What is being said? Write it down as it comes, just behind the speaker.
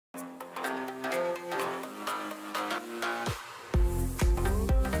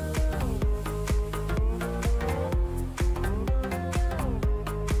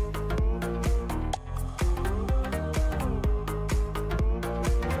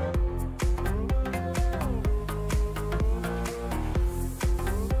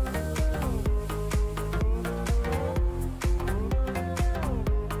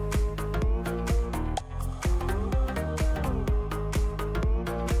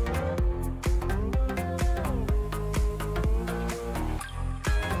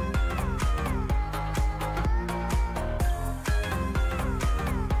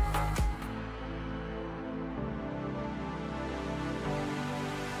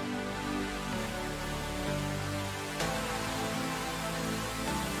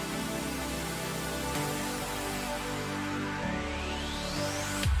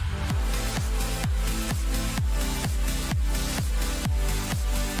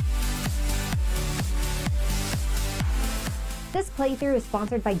This playthrough is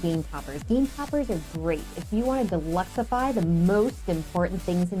sponsored by Game Toppers. Game Toppers are great if you want to deluxify the most important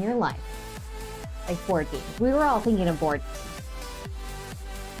things in your life. Like board games. We were all thinking of board games.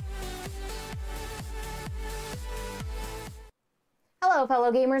 Hello,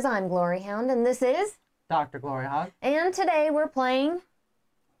 fellow gamers. I'm GloryHoundd, and this is DrGloryHogg. And today we're playing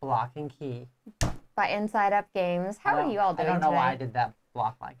Block and Key by Inside Up Games. How are you all doing today? I don't know why I did that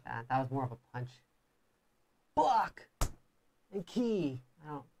block like that. That was more of a punch. Block and Key.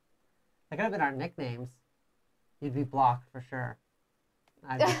 That could have been our nicknames. You'd be Block for sure.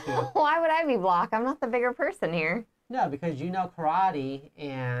 I'd be Key. Why would I be Block? I'm not the bigger person here. No, because you know karate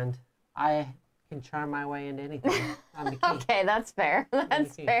and I can charm my way into anything. I'm the Key. Okay, that's fair.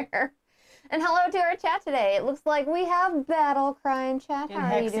 That's fair. And hello to our chat today. It looks like we have Battle Cry in chat.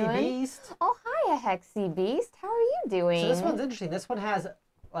 How are you doing? Beast. Oh, hiya, Hexy Beast. How are you doing? So this one's interesting. This one has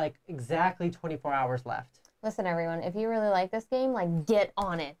like exactly 24 hours left. Listen, everyone, if you really like this game, like, get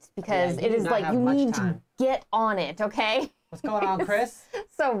on it. Because it is like, you need to get on it, okay? What's going on, Chris?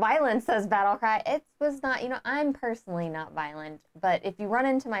 So violent, says Battle Cry. It was not, I'm personally not violent. But if you run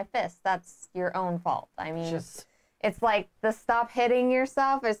into my fist, that's your own fault. I mean, it's like the stop hitting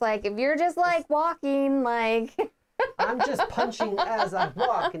yourself. It's like, if you're just like walking, like... I'm just punching as I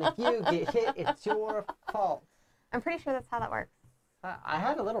walk, and if you get hit, it's your fault. I'm pretty sure that's how that works. I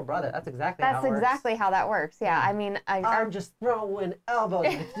had a little brother. That's exactly how it works. That's exactly how that works. Yeah, I mean... I'm just throwing elbows.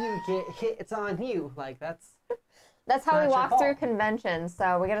 If you get hit, it's on you. Like, that's how we walk through conventions.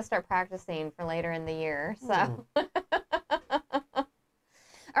 So we got to start practicing for later in the year. So... All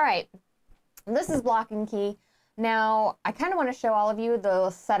right. This is Block and Key. Now, I kind of want to show all of you the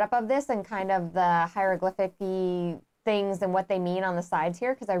setup of this and kind of the hieroglyphic-y things and what they mean on the sides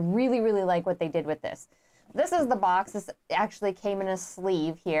here, because I really, really like what they did with this. This is the box. This actually came in a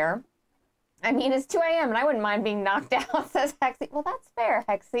sleeve here. I mean, it's 2 a.m. and I wouldn't mind being knocked out, says Hexy. Well, that's fair,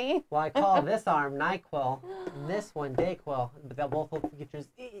 Hexy. Well, I call this arm NyQuil and this one DayQuil, but they'll both look features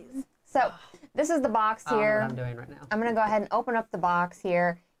E's. So, this is the box here. I don't know what I'm doing right now. I'm going to go ahead and open up the box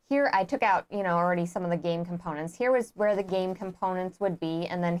here. Here, I took out, already some of the game components. Here was where the game components would be,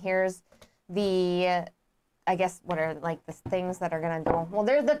 and then here's the... I guess what are like the things that are gonna go, well,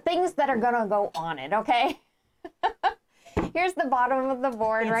 they're the things that are gonna go on it, okay? Here's the bottom of the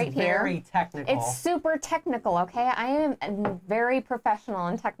board right here. It's very technical. It's super technical, okay? I am very professional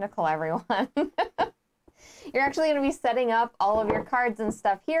and technical, everyone. You're actually gonna be setting up all of your cards and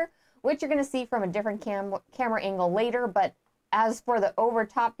stuff here, which you're gonna see from a different camera angle later, but as for the over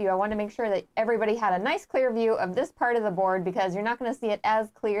top view, I want to make sure that everybody had a nice clear view of this part of the board because you're not gonna see it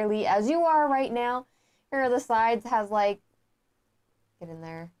as clearly as you are right now. Here are the sides, has like, get in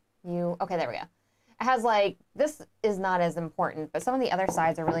there, okay, there we go. It has like, this is not as important, but some of the other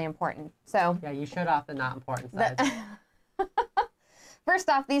sides are really important, so. Yeah, you showed off the not important sides. First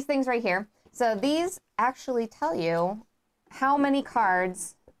off, these things right here. So these actually tell you how many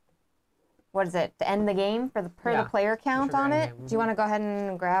cards, what is it, to end the game for the player count on it? Do you want to go ahead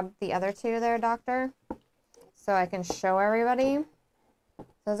and grab the other two there, Doctor? So I can show everybody. So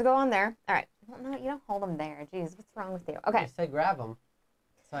those go on there. All right. No, you don't hold them there. Jeez, what's wrong with you? Okay. I said grab them.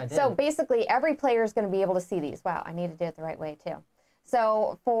 So I did. So basically, every player is going to be able to see these. Wow, I need to do it the right way, too.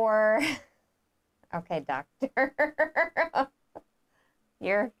 So for... Okay, Doctor.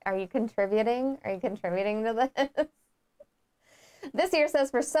 Are you contributing? Are you contributing to this? This here says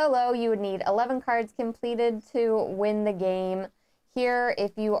for solo, you would need 11 cards completed to win the game. Here,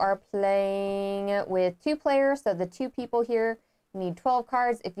 if you are playing with 2 players, so the 2 people here, you need 12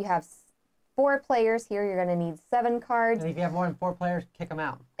 cards. If you have 4 players here, you're going to need 7 cards. And if you have more than 4 players, kick them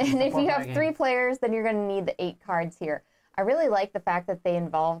out. And if you have 3 players, then you're going to need the 8 cards here. I really like the fact that they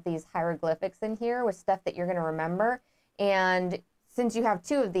involve these hieroglyphics in here with stuff that you're going to remember. And since you have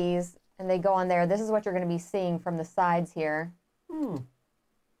 2 of these and they go on there, this is what you're going to be seeing from the sides here.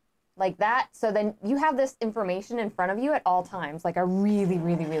 Like that. So then you have this information in front of you at all times. Like I really,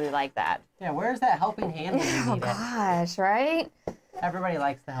 really, really like that. Yeah, where's that helping hand when you need it? Oh gosh, right? Everybody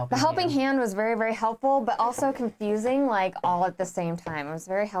likes the helping hand. The helping hand was very, very helpful, but also confusing, like all at the same time. It was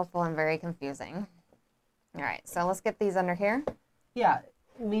very helpful and very confusing. All right, so let's get these under here. Yeah,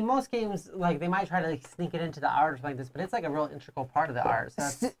 I mean, most games, like, they might try to like, sneak it into the art or something like this, but it's like a real integral part of the art. So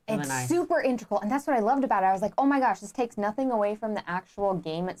that's really nice. Super integral, and that's what I loved about it. I was like, oh my gosh, this takes nothing away from the actual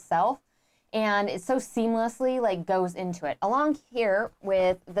game itself, and it so seamlessly like goes into it. Along here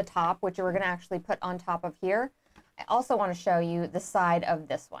with the top, which we're going to actually put on top of here, I also want to show you the side of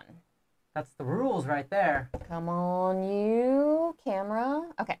this one. That's the rules right there. Come on, you camera.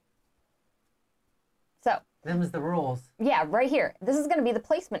 Okay. So. Them's the rules. Yeah, right here. This is going to be the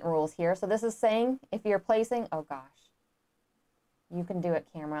placement rules here. So this is saying if you're placing, oh gosh. You can do it,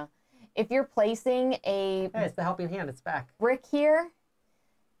 camera. If you're placing a Hey, it's the helping hand. It's back. brick here,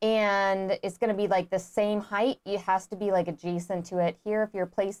 and it's going to be like the same height, it has to be like adjacent to it. Here, if you're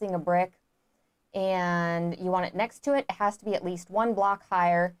placing a brick and you want it next to it, it has to be at least 1 block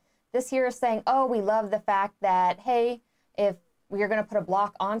higher. This here is saying, oh, we love the fact that, hey, if you're going to put a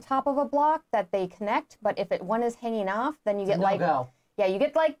block on top of a block, that they connect, but if one is hanging off, then you get like, yeah, you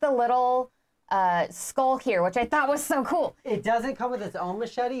get like the little skull here, which I thought was so cool. It doesn't come with its own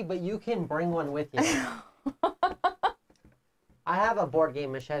machete, but you can bring one with you. I have a board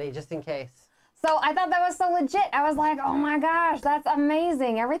game machete just in case. So I thought that was so legit. I was like, oh my gosh, that's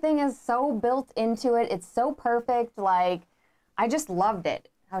amazing. Everything is so built into it. It's so perfect. Like, I just loved it.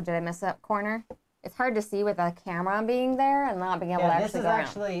 Oh, did I miss that corner? It's hard to see with a camera being there and not being able to actually go around.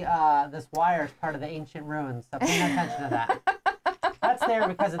 This is actually, this wire is part of the ancient ruins, so pay no attention to that. That's there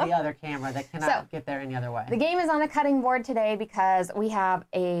because of the other camera that cannot get there any other way. The game is on a cutting board today because we have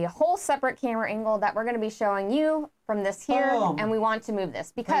a whole separate camera angle that we're going to be showing you from this here, and we want to move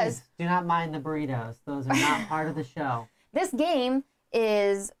this because... Please, do not mind the burritos. Those are not part of the show. This game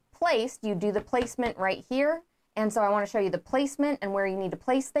is placed. You do the placement right here, and so I want to show you the placement and where you need to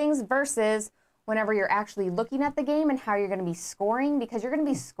place things versus whenever you're actually looking at the game and how you're going to be scoring, because you're going to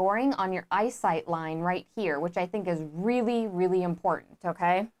be scoring on your eyesight line right here, which I think is really, really important,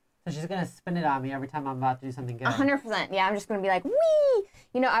 okay? So she's going to spin it on me every time I'm about to do something good. 100%. Yeah, I'm just going to be like, whee!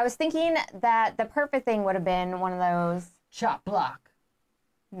 You know, I was thinking that the perfect thing would have been one of those... Chop block.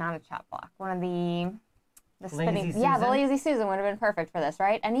 Not a chop block. One of the spinning... Lazy Susan? Yeah, the Lazy Susan would have been perfect for this,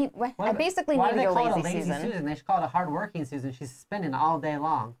 right? I basically needed a Lazy Susan. They should call it a hard-working Susan. She's spinning all day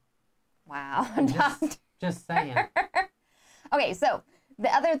long. Wow. Just saying. Okay, so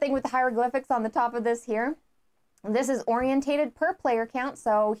the other thing with the hieroglyphics on the top of this here, this is orientated per player count.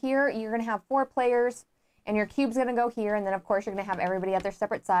 So here you're going to have 4 players and your cube's going to go here. And then, of course, you're going to have everybody at their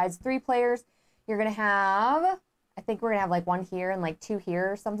separate sides. 3 players, you're going to have, I think we're going to have like 1 here and like 2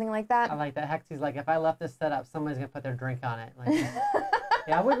 here or something like that. I like that. Hexy's like, if I left this set up, somebody's going to put their drink on it. Like,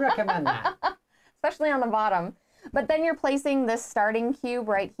 yeah, I would recommend that. Especially on the bottom. But then you're placing this starting cube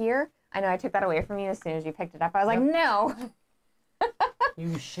right here. I know I took that away from you as soon as you picked it up. I was like, no.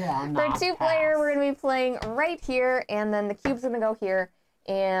 You shall not For 2-player, we're going to be playing right here, and then the cube's going to go here,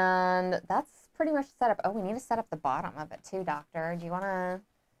 and that's pretty much set up. Oh, we need to set up the bottom of it too, Doctor. Do you want to?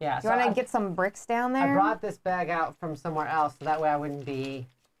 Yeah. Do you want to get some bricks down there? I brought this bag out from somewhere else, so that way I wouldn't be.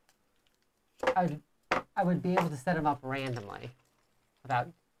 I would be able to set them up randomly, without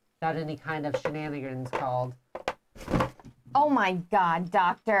any kind of shenanigans called. Oh my God,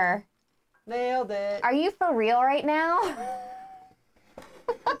 Doctor. Nailed it. Are you for real right now?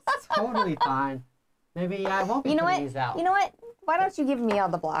 It's totally fine. Maybe I won't be putting these out. You know what? Why don't you give me all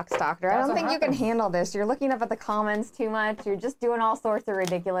the blocks, Doctor? I don't think you can handle this. You're looking up at the comments too much. You're just doing all sorts of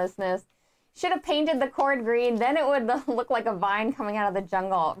ridiculousness. Should have painted the cord green. Then it would look like a vine coming out of the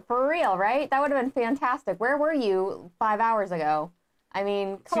jungle. For real, right? That would have been fantastic. Where were you 5 hours ago? I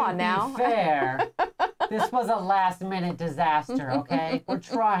mean, come on now. To be fair, this was a last-minute disaster, okay? We're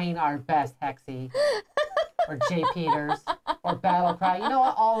trying our best, Hexy. Or Jay Peters. Or Battlecry. You know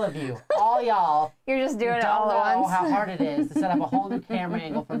what? All of you. All y'all. You're just doing it all at once. Don't know how hard it is to set up a whole new camera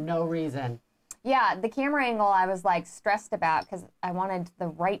angle for no reason. Yeah, the camera angle I was like stressed about because I wanted the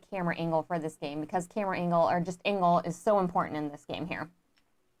right camera angle for this game because camera angle or just angle is so important in this game here.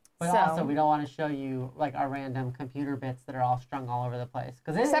 But also, we don't want to show you like our random computer bits that are all strung all over the place.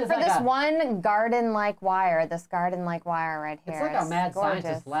 Except for this one garden-like wire, right here. It's like a mad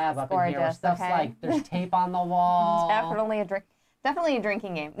scientist lab up in here where stuff's like, there's tape on the wall. Definitely a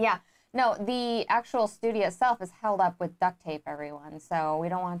drinking game. Yeah. No, the actual studio itself is held up with duct tape, everyone. So we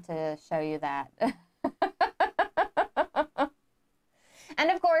don't want to show you that. And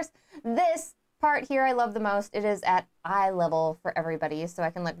of course, this part here I love the most. It is at eye level for everybody, so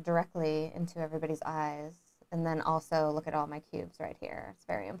I can look directly into everybody's eyes and then also look at all my cubes right here. It's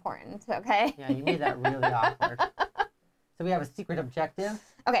very important, okay? Yeah, you made that really awkward. So we have a secret objective.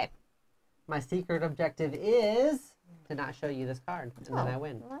 Okay. My secret objective is to not show you this card, and then I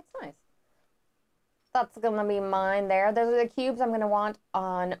win. Well, that's nice. That's going to be mine there. Those are the cubes I'm going to want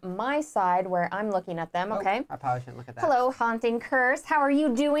on my side where I'm looking at them, okay? I probably shouldn't look at that. Hello, Haunting Curse. How are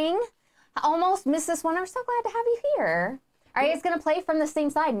you doing? I almost missed this one. I'm so glad to have you here. Are you guys going to play from the same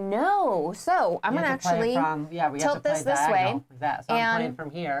side? No. So I'm going to actually tilt this way. Like that. So I'm playing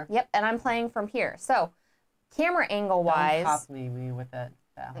from here. Yep, and I'm playing from here. So camera angle-wise. Don't copy me with that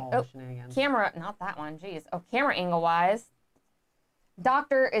whole shenanigans. Camera, not that one, geez. Oh, camera angle-wise.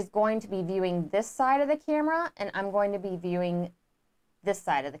 Doctor is going to be viewing this side of the camera, and I'm going to be viewing this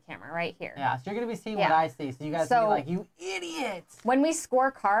side of the camera, right here. Yeah, so you're going to be seeing what I see. So you guys will be like, you idiots. When we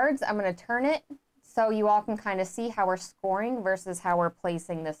score cards, I'm going to turn it so you all can kind of see how we're scoring versus how we're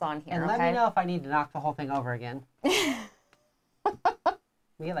placing this on here, and let me know if I need to knock the whole thing over again. We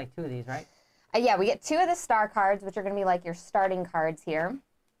get like 2 of these, right? Yeah, we get 2 of the star cards, which are going to be like your starting cards here.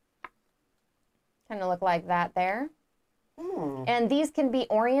 Kind of look like that there. And these can be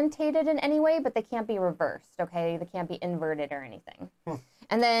orientated in any way, but they can't be reversed, okay? They can't be inverted or anything.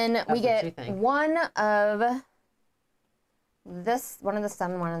 And then we get one of this, one of the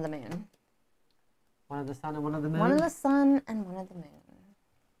sun, one of the moon. One of the sun and one of the moon? One of the sun and one of the moon.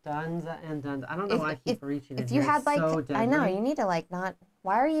 Duns and duns. I don't know why I keep reaching in If you here. had like, so I know, you need to like not,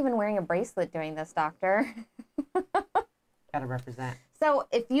 why are you even wearing a bracelet doing this, doctor? Gotta represent. So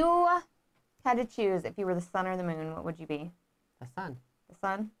if you had to choose if you were the sun or the moon, what would you be? The sun. The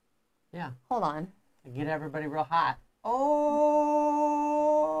sun? Yeah. Hold on. Get everybody real hot.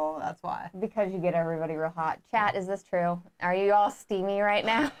 Oh, that's why. Because you get everybody real hot. Chat, is this true? Are you all steamy right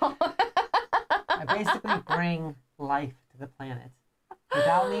now? I basically bring life to the planet.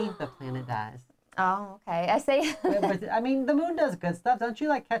 Without me, the planet dies. Oh, okay. I say... but, I mean, the moon does good stuff. Don't you,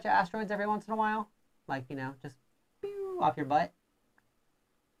 like, catch asteroids every once in a while? Like, you know, just pew, off your butt.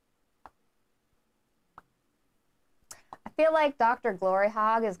 I feel like Dr.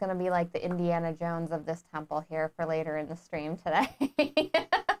 GloryHogg is going to be like the Indiana Jones of this temple here for later in the stream today.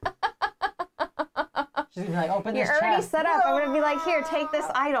 She's going to be like, open this You're already chest. set up. I'm going to be like, here, take this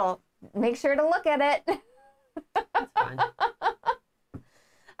idol. Make sure to look at it. That's fine.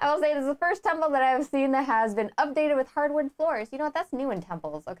 I will say this is the first temple that I've seen that has been updated with hardwood floors. You know what? That's new in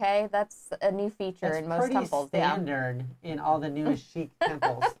temples, okay? That's a new feature in most temples. It's pretty standard in all the newest chic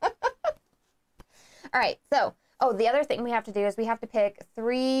temples. All right, so... Oh, the other thing we have to do is we have to pick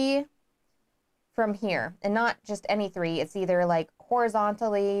 3 from here. And not just any 3. It's either like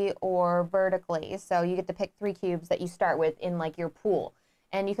horizontally or vertically. So you get to pick 3 cubes that you start with in like your pool.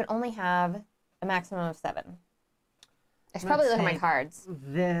 And you can only have a maximum of 7. I should probably look at my cards.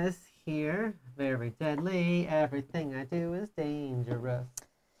 This here, very deadly. Everything I do is dangerous.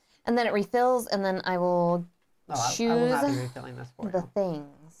 And then it refills, and then I will choose I will not be refilling this for the you. things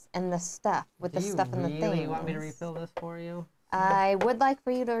and the stuff with the stuff and the things. Do you want me to refill this for you? I would like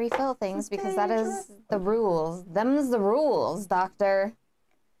for you to refill things because that is the rules. Them's the rules, doctor.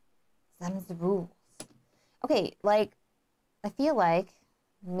 Them's the rules. Okay, like, I feel like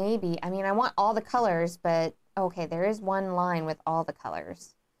maybe, I mean, I want all the colors, but, okay, there is one line with all the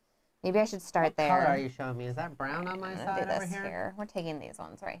colors. Maybe I should start there. What color are you showing me? Is that brown on my side over here? We're taking these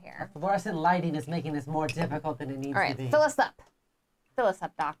ones right here. The fluorescent lighting is making this more difficult than it needs to be. All right, fill us up. Fill us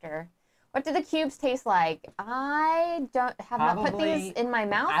up, doctor. What do the cubes taste like? I have not put these in my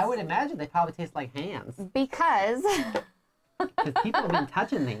mouth. I would imagine they probably taste like hands. Because people have been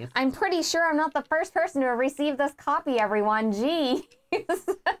touching these. I'm pretty sure I'm not the first person to have received this copy, everyone. Jeez.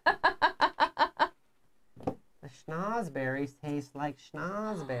 The schnozberries taste like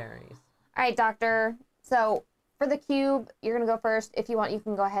schnozberries. All right, doctor. So for the cube, you're going to go first. If you want, you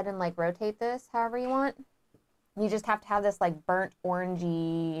can go ahead and like rotate this however you want. You just have to have this like burnt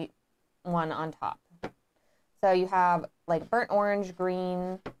orangey one on top. So you have like burnt orange,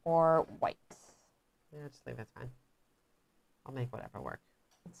 green, or white. Yeah, just leave it, fine. I'll make whatever work.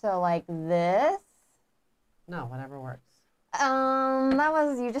 So like this. No, whatever works. That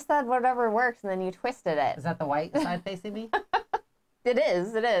was, you just said whatever works and then you twisted it. Is that the white side facing me? It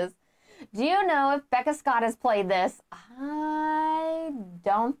is, it is. Do you know if Becca Scott has played this? I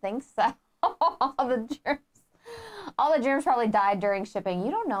don't think so. All the germs probably died during shipping.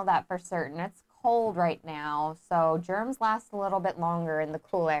 You don't know that for certain. It's cold right now, so germs last a little bit longer in the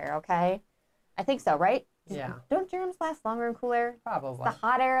cool air, okay? I think so, right? Yeah. Don't germs last longer in cool air? Probably. It's the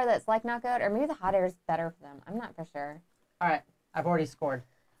hot air that's like not good, or maybe the hot air is better for them. I'm not for sure. All right, I've already scored.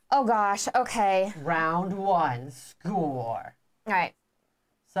 Oh gosh, okay. Round 1, score. All right.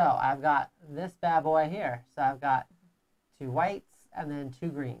 So I've got this bad boy here. So I've got 2 whites and then 2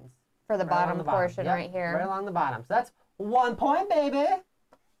 greens. For the bottom portion Yep, right here. Right along the bottom. So that's 1 point, baby.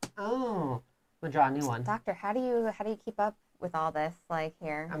 Oh, I'm gonna draw a new one. Doctor, how do you keep up with all this? Like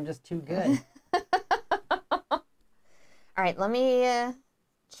here. I'm just too good. All right, let me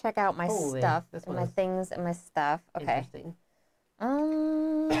check out my stuff and my things and my stuff. Okay. Interesting.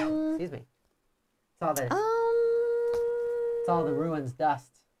 Excuse me. It's all it's all the ruins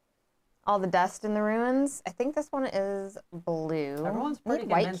dust. All the dust in the ruins. I think this one is blue. Everyone's pretty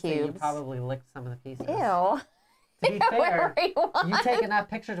convinced that you probably licked some of the pieces. Ew. To be fair, you take enough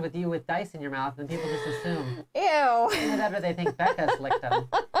pictures with you with dice in your mouth and people just assume. Ew. Whatever they think Becca's licked them.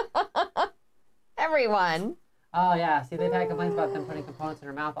 Everyone. Oh, yeah. See, they've had complaints about them putting components in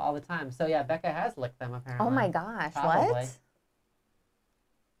her mouth all the time. So, yeah, Becca has licked them, apparently. Oh my gosh, Probably. what?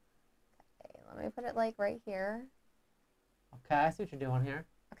 Okay, let me put it like right here. Okay, I see what you're doing here.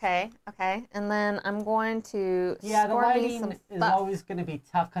 Okay, okay. And then I'm going to Yeah, the score me lighting some is stuff. always going to be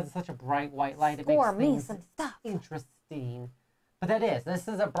tough because it's such a bright white light. It Score makes me things some stuff. interesting. But that is. This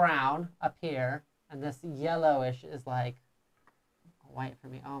is a brown up here, and this yellowish is like white for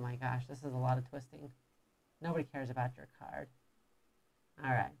me. Oh my gosh, this is a lot of twisting. Nobody cares about your card.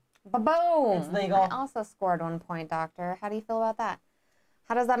 All right. Ba-boom! It's legal. I also scored 1 point, Doctor. How do you feel about that?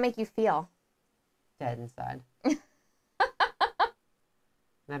 How does that make you feel? Dead inside.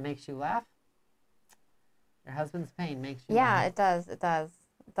 That makes you laugh? Your husband's pain makes you laugh. Yeah, it does. It does.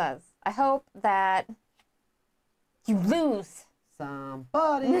 It does. I hope that you lose.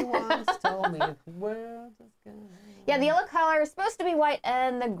 Somebody once told me the world is gonna... Yeah, the yellow color is supposed to be white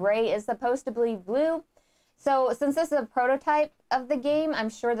and the gray is supposed to be blue. So since this is a prototype of the game, I'm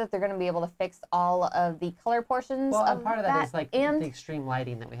sure that they're going to be able to fix all of the color portions Well, of and part of that is like and the extreme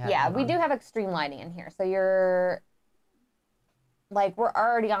lighting that we have. yeah, going we on. do have extreme lighting in here. So you're like, we're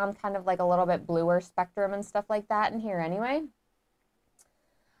already on kind of like a little bit bluer spectrum and stuff like that in here anyway.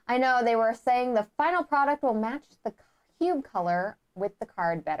 I know they were saying the final product will match the cube color with the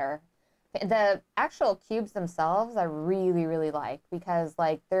card better. The actual cubes themselves I really, really like because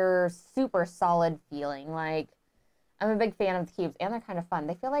like they're super solid feeling. Like I'm a big fan of the cubes and they're kind of fun.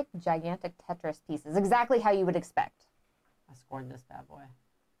 They feel like gigantic Tetris pieces, exactly how you would expect. I scored this bad boy.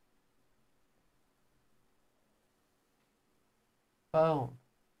 Boom.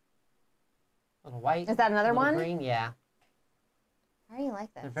 Little white. Is that another little one? green, yeah. How do you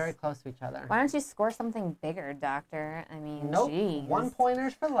like this? They're very close to each other. Why don't you score something bigger, Doctor? I mean, Nope. geez. 1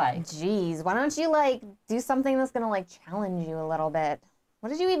 pointers for life. Jeez, why don't you like do something that's gonna like challenge you a little bit? What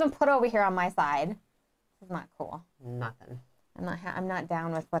did you even put over here on my side? This is not cool. Nothing. I'm not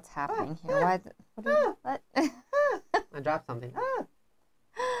down with what's happening here. What? I dropped something. I'm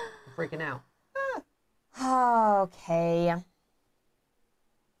freaking out. Okay.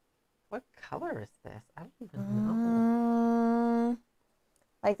 What color is this? I don't even know.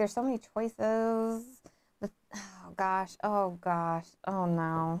 Like there's so many choices. Oh gosh. Oh gosh. Oh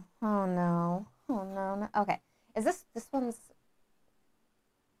no. Oh no. Oh no. No. Okay. Is this one's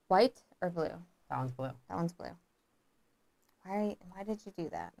white or blue? That one's blue. That one's blue. Why did you do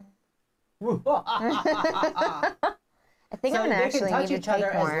that? I think so I'm gonna they actually can touch need to each other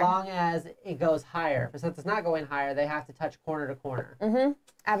take more. as long as it goes higher. But since it's not going higher, they have to touch corner to corner. Mm-hmm.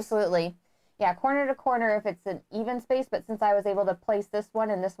 Absolutely. Yeah, corner to corner if it's an even space, but since I was able to place this one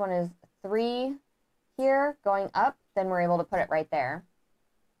and this one is 3 here going up, then we're able to put it right there.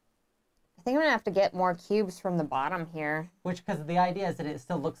 I think I'm gonna have to get more cubes from the bottom here. Which, because the idea is that it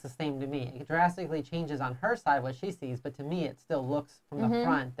still looks the same to me. It drastically changes on her side what she sees, but to me it still looks from the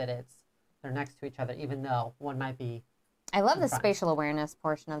front that they're next to each other, even though one might be I love the front. spatial awareness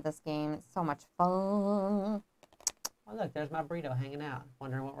portion of this game. It's so much fun. Oh, look, there's my burrito hanging out.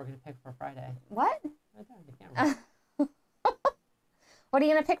 Wondering what we're going to pick for Friday. What? Right there, the camera. What are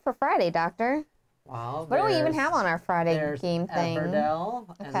you going to pick for Friday, Doctor? Well, What do we even have on our Friday there's game thing? Everdell,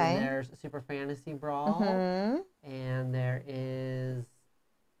 and Okay. then there's Super Fantasy Brawl, Mm-hmm. and there is,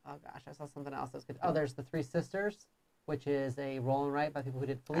 oh gosh, I saw something else that's good. Oh, there's the Three Sisters, which is a roll and write by people who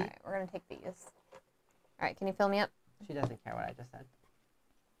did All Fleet. right, we're going to take these. All right, can you fill me up? She doesn't care what I just said.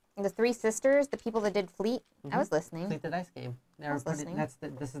 The Three Sisters, the people that did Fleet. I was listening. Fleet the Dice Game. I was listening.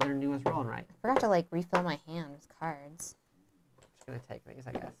 This is their newest roll and write. I forgot to like refill my hand with cards. I'm just going to take these,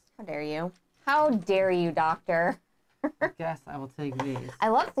 I guess. How dare you? How dare you, Doctor? I guess I will take these. I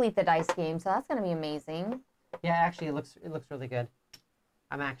love Fleet the Dice game, so that's going to be amazing. Yeah, actually, it looks really good.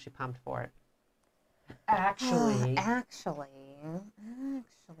 I'm actually pumped for it. Actually.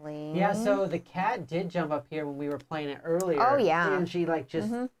 Yeah, so the cat did jump up here when we were playing it earlier. Oh, yeah. And she like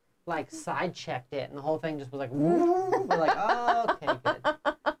just like side checked it, and the whole thing just was like, woo. We're like, oh, okay, good.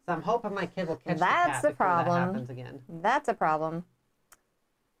 So I'm hoping my kid will catch That's the the cat before problem. that happens again. That's a problem.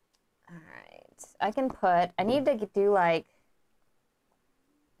 All right. I can put, I need to do like,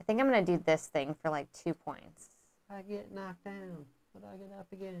 I think I'm going to do this thing for like 2 points. I get knocked down, but I get up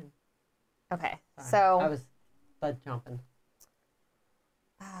again. Okay. Sorry. So. I was bud jumping.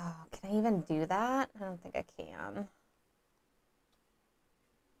 Oh, can I even do that? I don't think I can.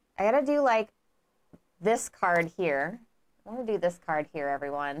 I gotta do like this card here. I want to do this card here,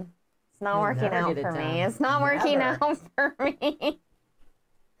 everyone. It's not You'll working never out get it for done. me. It's not working Never. out for me.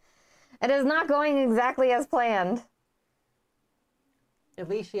 It is not going exactly as planned. At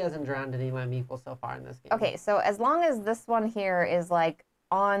least she hasn't drowned any of my meeples so far in this game. Okay, so as long as this one here is like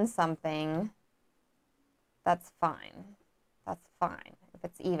on something, That's fine. That's fine. If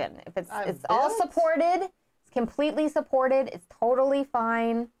it's even. If it's I all built- supported, it's completely supported, it's totally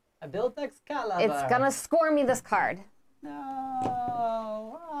fine. I built Excalibur. It's gonna score me this card.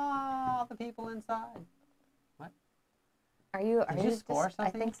 No. Ah, the people inside. What? Are you Did you score just,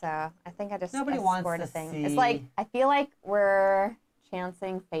 something? I think so. I think I just Nobody I wants scored to a thing. see. It's like I feel like we're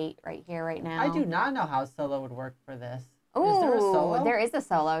chancing fate right here, right now. I do not know how solo would work for this. Ooh, Is there a solo? there is a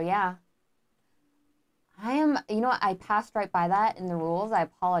solo, yeah. You know what? I passed right by that in the rules. I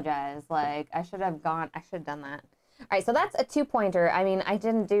apologize. Like, I should have done that. All right, so that's a 2-pointer. I mean, I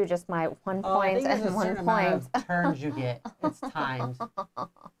didn't do just my 1 Oh, I point think there's and a 1 certain amount point. of turns you get. It's timed.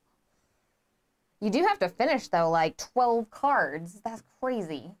 You do have to finish, though, like 12 cards. That's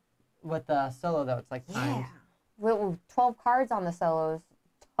crazy. With the solo, though, it's like timed. Yeah. Well, 12 cards on the solos.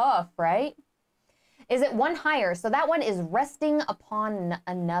 Tough, right? Is it one higher? So that one is resting upon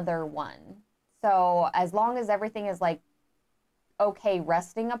another one. So as long as everything is like okay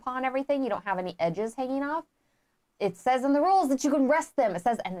resting upon everything, you don't have any edges hanging off. It says in the rules that you can rest them. It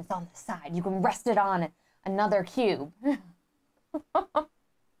says, and it's on the side. You can rest it on another cube.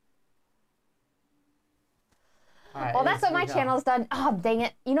 Right, Well, that's what my channel's done. Oh, dang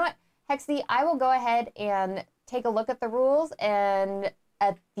it. You know what, Hexy, I will go ahead and take a look at the rules, and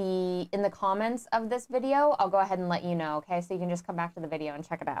in the comments of this video, I'll go ahead and let you know, okay? So you can just come back to the video and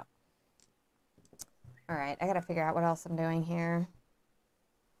check it out. All right, I gotta figure out what else I'm doing here.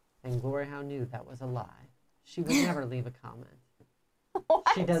 And GloryHoundd knew that was a lie. She would never leave a comment. What?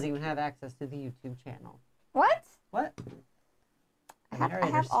 She doesn't even have access to the YouTube channel. What? What? I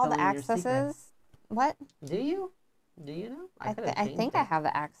have all the accesses. What? Do you? Do you know? I think I have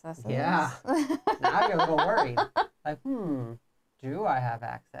the accesses. Yeah. Now you're a little worried. Like, do I have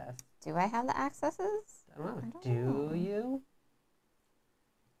access? Do I have the accesses? I don't know. Do you?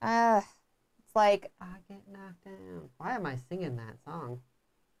 It's like I get knocked down. Why am I singing that song?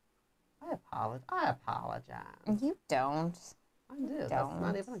 I apologize. you don't. I do. That's Don't.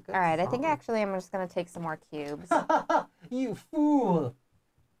 not even a good All right, I think song. actually I'm just gonna take some more cubes. You fool!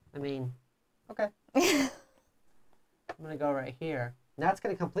 I mean, okay. I'm gonna go right here. That's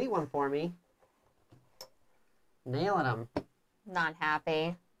gonna complete one for me. Nailing them. Not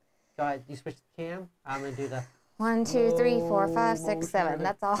happy. Go ahead. You switch the cam. I'm gonna do the 1, 2, 3, 4, 5, 6, motion 7. of it.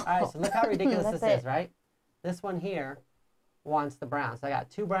 That's all. All right. So look how ridiculous That's this it. is, right? This one here wants the brown. So I got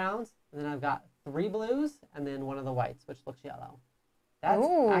 2 browns, and then I've got 3 blues, and then one of the whites, which looks yellow. That's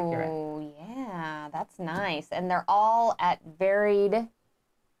accurate. Ooh, yeah, that's nice. And they're all at varied. There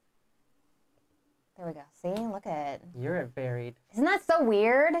we go. See, look at it. You're at varied. Isn't that so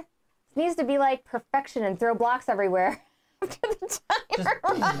weird? It needs to be like perfection and throw blocks everywhere after the timer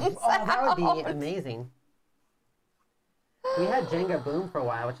runs that would be out. amazing. We had Jenga Boom for a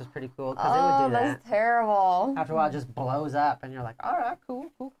while, which is pretty cool because it Oh, would do that. that's terrible. After a while, it just blows up, and you're like, all right, cool.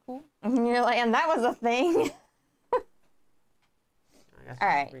 And you're like, and that was a thing. I guess All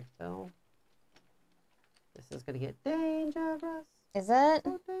right. Refill. This is gonna get dangerous. Is it?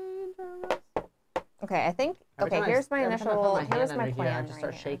 So dangerous. Okay, I think. Every Okay, time here's my every time I initial. put my hand Here's my under plan. here, I just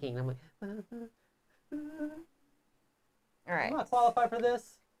start right here. shaking. I'm like, All right. I'm not qualified for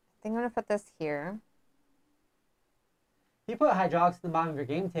this. I think I'm gonna put this here. If you put hydraulics at the bottom of your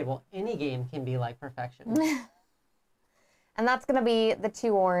game table, any game can be like perfection. And that's gonna be the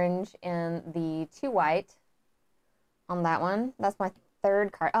 2 orange and the 2 white on that one. That's my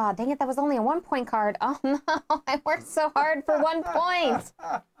 3rd card. Oh, dang it, that was only a 1-point card. Oh no, I worked so hard for 1 point.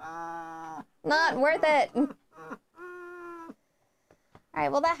 Not worth it. All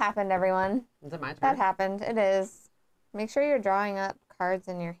right, well that happened, everyone. Is it my turn? That happened. It is. Make sure you're drawing up cards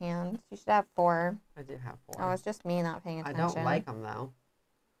in your hand. You should have 4. I do have 4. Oh, it's just me not paying I attention. don't like them though,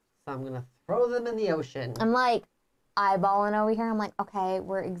 so I'm gonna throw them in the ocean. I'm like eyeballing over here. I'm like, okay,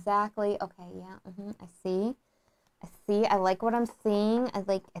 we're exactly okay. Yeah, I see. I like what I'm seeing. I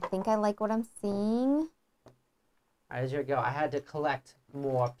think I like what I'm seeing. All right, as you go, I had to collect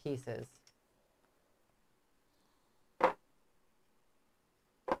more pieces.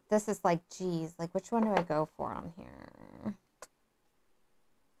 This is like, geez, like which one do I go for on here?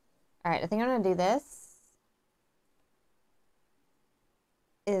 All right, I think I'm gonna do this.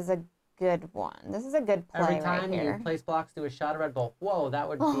 Is a good one. This is a good play Every right time here. you place blocks, do a shot of Red Bull. Whoa, that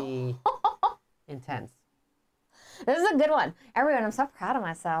would be intense. This is a good one. Everyone, I'm so proud of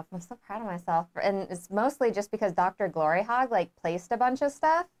myself. I'm so proud of myself. And it's mostly just because DrGloryHogg like placed a bunch of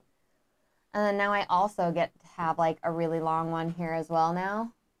stuff. And then now I also get to have like a really long one here as well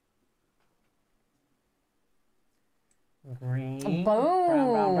now. Green.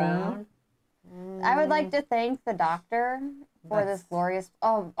 Boom. Brown. I would like to thank the doctor for this glorious...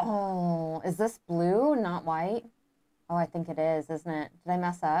 Oh, is this blue, not white? Oh, I think it is, isn't it? Did I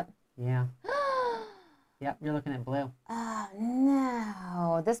mess up? Yeah. Yep, you're looking at blue. Oh,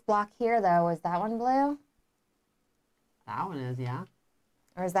 no. This block here, though, is that one blue? That one is, yeah.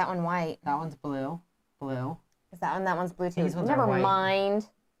 Or is that one white? That one's blue. Blue. Is that one? That one's blue, too. These ones Never are white. mind.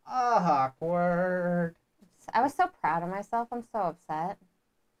 Awkward. I was so proud of myself. I'm so upset.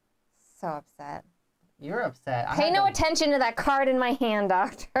 So upset. You're upset. Pay no attention to that card in my hand,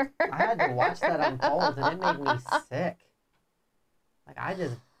 Doctor. I had to watch that unfold, and it made me sick. Like, I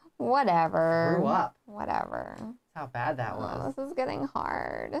just Whatever. grew up. Whatever. That's how bad that was. Oh, this is getting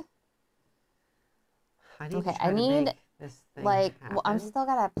hard. I need Okay, to try I to need, make this thing like, well, I'm happen. still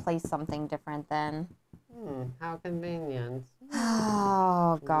gotta place something different then. How convenient.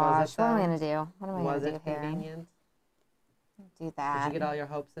 Oh, gosh. What am I that? gonna do? What am I Was gonna do it here? convenient? Do that. Did you get all your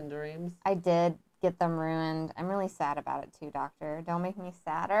hopes and dreams? I did get them ruined. I'm really sad about it too, Doctor. Don't make me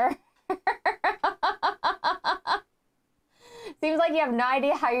sadder. Seems like you have no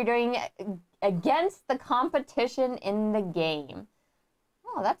idea how you're doing against the competition in the game.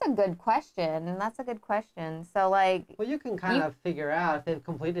 Oh, that's a good question. That's a good question. So, like... Well, you can kind of figure out if they've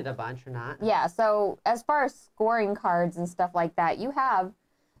completed a bunch or not. Yeah, so as far as scoring cards and stuff like that, you have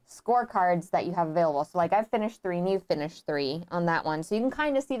scorecards that you have available. So, like, I've finished 3 and you've finished 3 on that one. So you can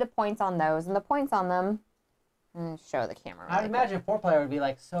kind of see the points on those. And the points on them... show the camera. I would imagine a 4-player would be,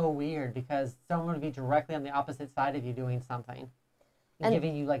 like, so weird because someone would be directly on the opposite side of you doing something. And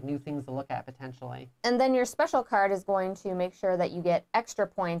giving you, like, new things to look at, potentially. And then your special card is going to make sure that you get extra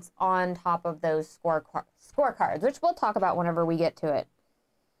points on top of those scorecards, which we'll talk about whenever we get to it.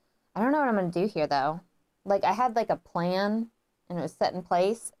 I don't know what I'm going to do here, though. Like, I had, like, a plan, and it was set in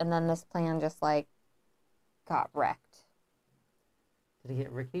place, and then this plan just, like, got wrecked. Did it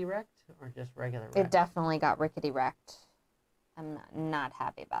get rickety wrecked or just regular wrecked? It definitely got rickety wrecked. I'm not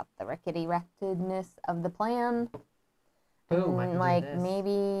happy about the rickety wreckedness of the plan. Boom, I can like, do this.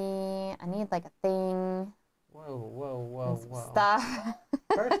 maybe I need, like, a thing. Whoa. Stuff.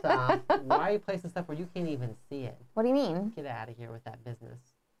 First off, why are you placing stuff where you can't even see it? What do you mean? Get out of here with that business.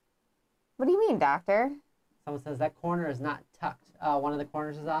 What do you mean, Doctor? Someone says that corner is not tucked. One of the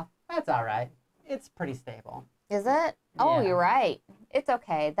corners is off. That's all right. It's pretty stable. Is it? Oh, Yeah. you're right. It's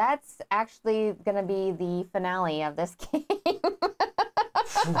okay. That's actually going to be the finale of this game.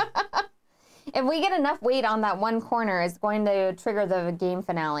 If we get enough weight on that one corner, it's going to trigger the game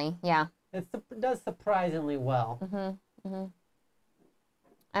finale. Yeah. It does surprisingly well.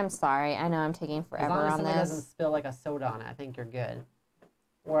 I'm sorry. I know I'm taking forever As long as on somebody this. doesn't spill like a soda on it, I think you're good.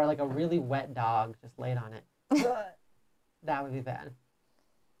 Or like a really wet dog just laid on it. That would be bad.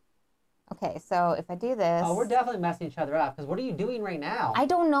 Okay, so if I do this... Oh, we're definitely messing each other up, because what are you doing right now? I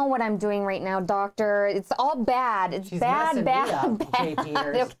don't know what I'm doing right now, Doctor. It's all bad. It's She's bad, messing me bad, up, Jay bad.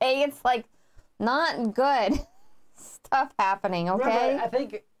 Peters. Okay, it's like not good stuff happening, okay? Remember, I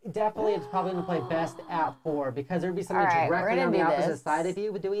think definitely it's probably going to play best at 4, because there'd be somebody All right, we're directly gonna on the do opposite this. side of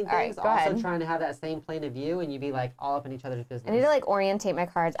you with doing All right, things, go also ahead. trying to have that same plane of view, and you'd be like all up in each other's business. I need to like orientate my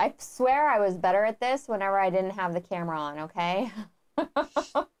cards. I swear I was better at this whenever I didn't have the camera on, okay?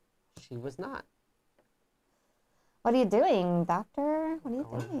 She was not. What are you doing, Doctor? What are you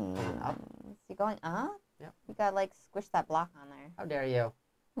Going doing? up. Is you going up? Yep. You gotta like squish that block on there. How dare you?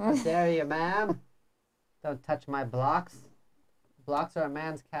 How dare you, ma'am? Don't touch my blocks. Blocks are a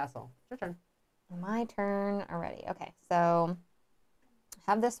man's castle. It's your turn. My turn already. Okay, so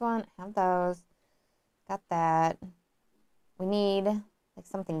have this one, have those. Got that. We need like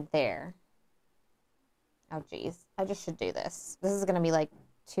something there. Oh geez, I just should do this. This is gonna be like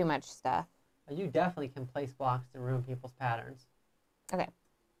too much stuff. You definitely can place blocks to ruin people's patterns. Okay,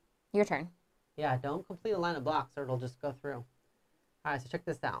 your turn. Yeah, don't complete a line of blocks or it'll just go through. All right, so check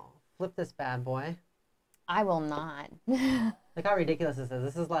this out. Flip this bad boy. I will not. Look how ridiculous this is.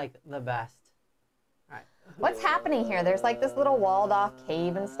 This is like the best. All right. What's happening here? There's like this little walled off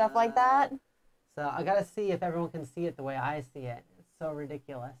cave and stuff like that. So I gotta see if everyone can see it the way I see it. It's so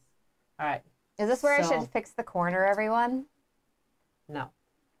ridiculous. All right. Is this where I So- should fix the corner, everyone? No.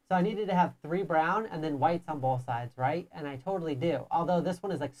 So I needed to have 3 brown and then whites on both sides, right? And I totally do. Although this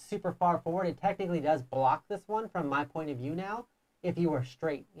one is like super far forward, it technically does block this one from my point of view now, if you were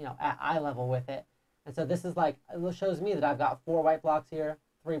straight, you know, at eye level with it. And so this is like, it shows me that I've got 4 white blocks here,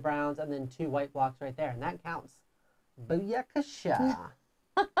 3 browns, and then 2 white blocks right there. And that counts. Booyakasha.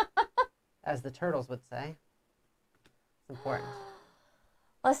 As the turtles would say. It's important.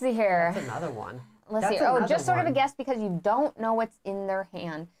 Let's see here. That's another one. Let's see. That's Oh, another just sort of a one. guess because you don't know what's in their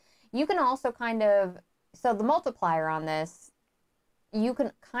hand. You can also kind of, so the multiplier on this, you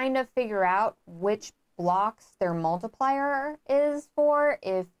can kind of figure out which blocks their multiplier is for,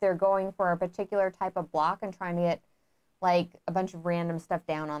 if they're going for a particular type of block and trying to get like a bunch of random stuff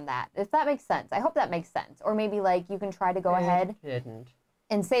down on that. If that makes sense. I hope that makes sense. Or maybe like you can try to go ahead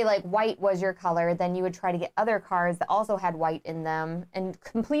and say like white was your color, then you would try to get other cards that also had white in them and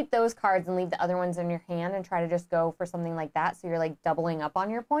complete those cards and leave the other ones in your hand and try to just go for something like that. So you're like doubling up on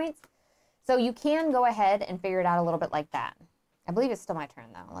your points. So you can go ahead and figure it out a little bit like that. I believe it's still my turn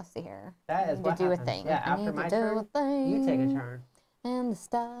though. Let's see here. That is what happens. A thing. Yeah, after my turn, you take a turn. And the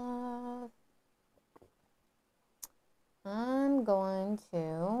stuff. I'm going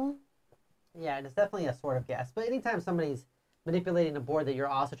to... Yeah, it's definitely a sort of guess. But anytime somebody's manipulating a board that you're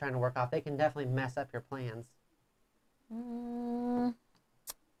also trying to work off, they can definitely mess up your plans.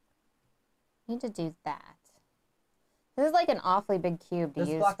 Need to do that. This is like an awfully big cube to use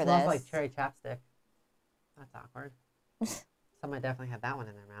for this. This block smells like cherry chapstick. That's awkward. Somebody definitely had that one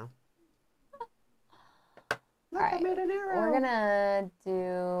in their mouth. Look, right. I made an arrow. We're gonna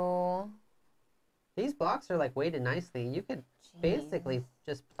do... These blocks are like weighted nicely. You could basically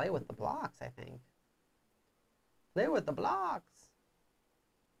just play with the blocks, I think. Play with the blocks.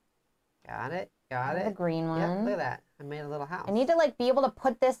 Got it. Got it. The green one. Yep, look at that. I made a little house. I need to like be able to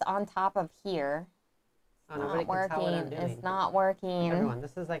put this on top of here. Oh, nobody can tell what I'm doing. It's not working. Everyone,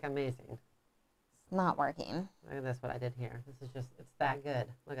 this is like amazing. It's not working. Look at this, what I did here. This is just, it's that good.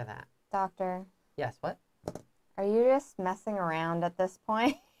 Look at that. Doctor. Yes, what? Are you just messing around at this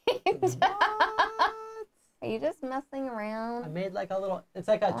point? What? Are you just messing around? I made like a little, it's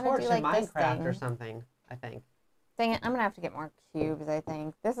like a torch in Minecraft or something, I think. Dang it, I'm gonna have to get more cubes, I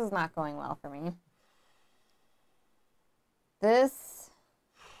think. This is not going well for me. This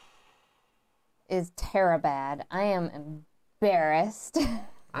is terabad. I am embarrassed.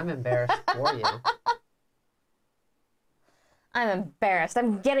 I'm embarrassed for you. I'm embarrassed.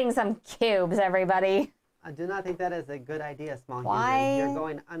 I'm getting some cubes, everybody. I do not think that is a good idea, small Why? human. You're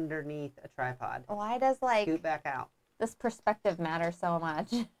going underneath a tripod. Why does like scoot back out? This perspective matter so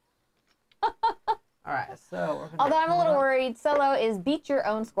much? All right, so we're gonna although I'm a little worried, solo is beat your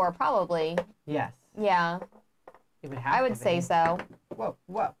own score, probably. Yes. Yeah. It would have I would say so. Whoa,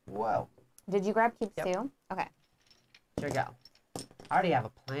 whoa, whoa. Did you grab cubes Yep. too? Okay. Here we go. I already have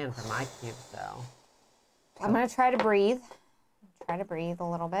a plan for my cubes, though. I'm gonna try to breathe. Try to breathe a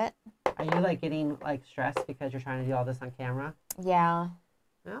little bit. Are you like getting like stressed because you're trying to do all this on camera? Yeah.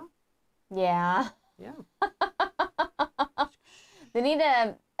 No? Yeah. Yeah. They need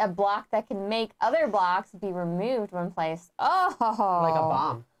a block that can make other blocks be removed when placed. Oh. Like a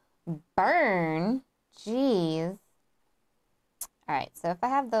bomb. Burn. Jeez. All right, so if I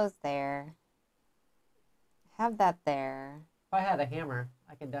have those there, have that there. If I had a hammer,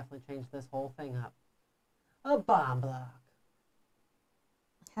 I could definitely change this whole thing up. A bomb block.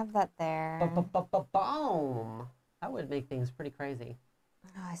 Have that there. Boom. That would make things pretty crazy.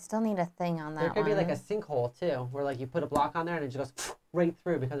 Oh, I still need a thing on that There could be one. like a sinkhole too, where like you put a block on there and it just goes right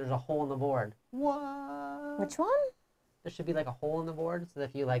through because there's a hole in the board. What? Which one? There should be like a hole in the board so that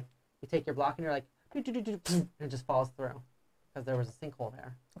if you like, you take your block and you're like, and it just falls through because there was a sinkhole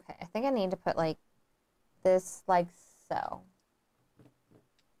there. Okay, I think I need to put like this like so.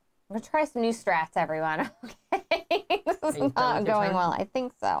 I'm gonna try some new strats, everyone. Okay, this is not going well. I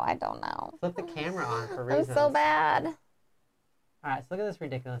think so. I don't know. Flip the camera on for reasons. I'm so bad. All right, so look at this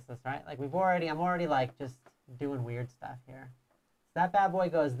ridiculousness, right? Like I'm already like just doing weird stuff here. So that bad boy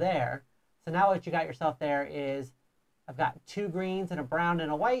goes there. So now what you got yourself there is, I've got 2 greens and a brown and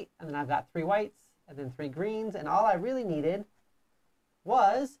a white, and then I've got 3 whites and then 3 greens, and all I really needed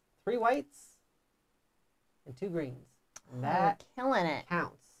was 3 whites and 2 greens. And that killing it.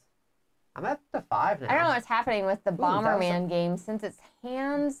 counts. I'm up to 5 now. I don't know what's happening with the Bomberman game. Since it's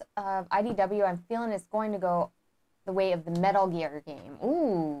hands of IDW, I'm feeling it's going to go the way of the Metal Gear game.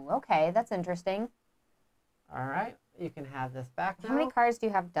 Ooh, okay, that's interesting. All right, you can have this back now. How many cards do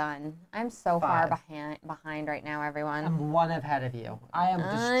you have done? I'm so far behind right now, everyone. I'm 1 ahead of you. I am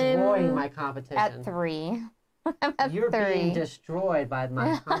destroying my competition. At 3. I'm at You're 3. being destroyed by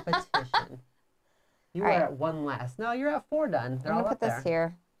my competition. You are at 1 less. No, you're at 4 done. They're I'm all gonna up put there. this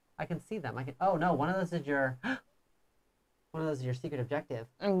here. I can see them. Oh no, one of those is your secret objective.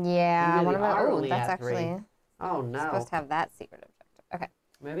 Yeah, really one of them. are Oh, only that's at 3. actually Oh no. supposed to have that secret objective. Okay.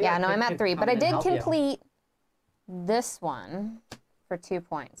 Maybe Yeah, no, I'm at 3, but I did complete. complete this one for 2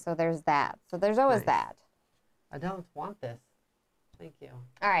 points. So there's that. So there's always Nice. that. I don't want this. Thank you.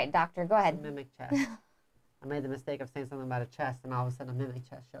 All right, doctor, go ahead. Mimic chest. I made the mistake of saying something about a chest, and all of a sudden a mimic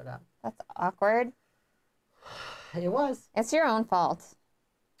chest showed up. That's awkward. It was. It's your own fault.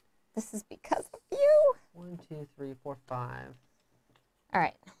 This is because of you. 1, 2, 3, 4, 5. All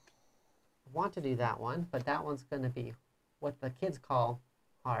right. want to do that one, but that one's going to be what the kids call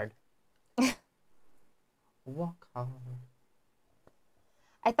hard. Walk hard.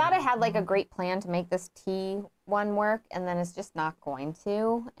 I thought I had like a great plan to make this T one work, and then it's just not going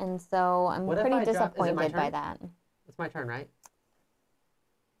to. And so I'm pretty disappointed by that. It's my turn, right?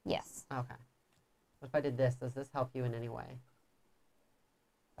 Yes. Okay. What if I did this? Does this help you in any way?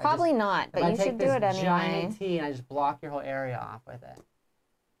 Probably not, but you should do it anyway. Giant T and I just block your whole area off with it.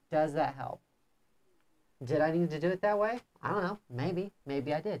 Does that help? Did I need to do it that way? I don't know. Maybe.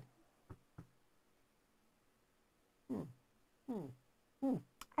 Maybe I did.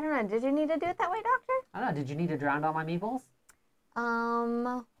 I don't know. Did you need to do it that way, Doctor? I don't know. Did you need to drown all my meeples?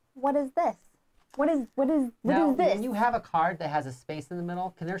 What is this? What is this? When you have a card that has a space in the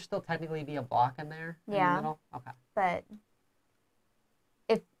middle, can there still technically be a block in there? Yeah. In the middle? Okay. But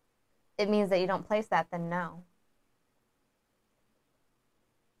if it means that you don't place that, then no.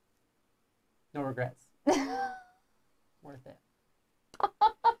 No regrets. Worth it.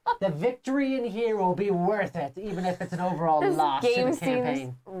 The victory in here will be worth it, even if it's an overall loss in the campaign. This game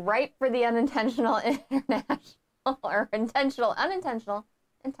seems ripe for the unintentional international or intentional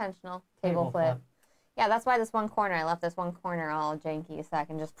table flip. Yeah, that's why this one corner, I left this one corner all janky so I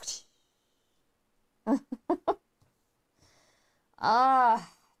can just...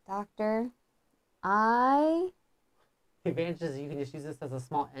 Doctor, The advantage is you can just use this as a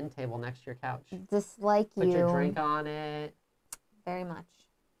small end table next to your couch. Dislike you. Put your drink on it. Very much.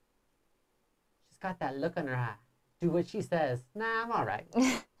 She's got that look in her eye. Do what she says. Nah, I'm all right.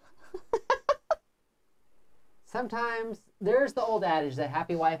 Sometimes there's the old adage that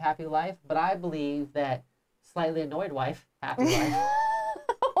happy wife, happy life, but I believe that slightly annoyed wife, happy life.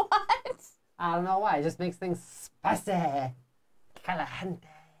 What? I don't know why. It just makes things spicy. Caliente.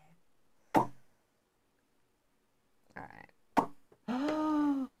 All right.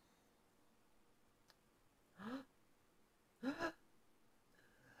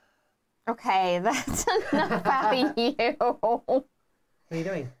 Okay, that's enough out of you. What are you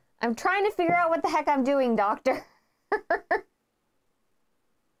doing? I'm trying to figure out what the heck I'm doing, Doctor.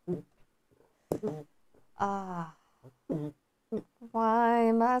 Why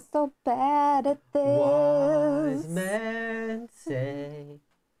am I so bad at this? Wise men say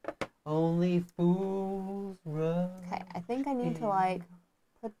only fools rush. Okay, I think I need to like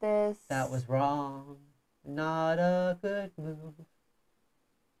put this. That was wrong. Not a good move.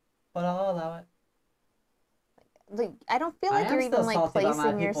 But I'll allow it. Like, I don't feel like you're even like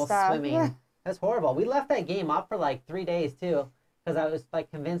placing your stuff. Swimming. That's horrible. We left that game up for like 3 days too, because I was like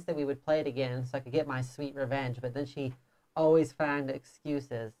convinced that we would play it again so I could get my sweet revenge. But then she always found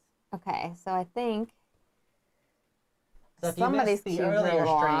excuses. Okay, so I think so if you missed the earlier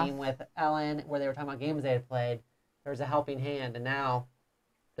stream with Ellen where they were talking about games they had played, there was a helping hand, and now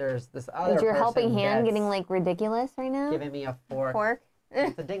there's this other. Is your helping hand getting like ridiculous right now? Giving me a fork. Fork.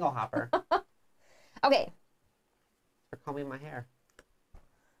 It's a dingle hopper. Okay. For combing my hair.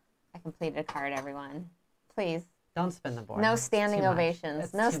 I completed a card, everyone. Please. Don't spin the board. No standing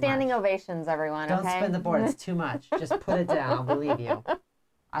ovations. No standing ovations, everyone. Don't spin the board. It's too much. Just put it down. I'll believe you.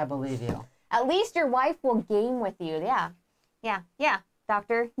 I believe you. At least your wife will game with you. Yeah. Yeah,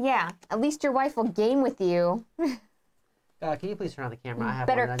 Doctor. Yeah. At least your wife will game with you. Can you please turn on the camera? I have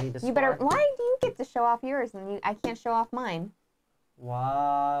one that I need to score. Why do you get to show off yours and I can't show off mine?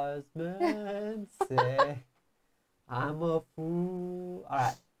 Wise men say I'm a fool. All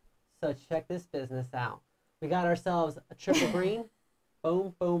right, so check this business out. We got ourselves a triple green,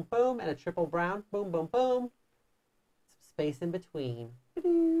 boom, boom, boom, and a triple brown, boom, boom, boom. Some space in between.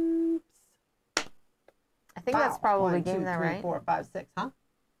 Oops. I think that's probably 1, getting 2, that 3, right. 4, 5, 6, huh?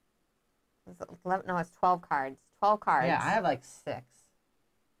 No, it's 12 cards. 12 cards. Yeah, I have like 6.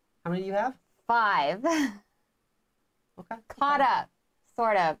 How many do you have? 5. Okay. Caught up,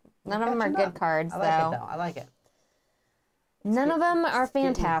 sort of. None of them are good cards, I like it, though. I like it. None of them are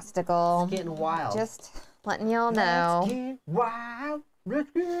fantastical. It's getting wild. Just letting y'all know. Let's get wild.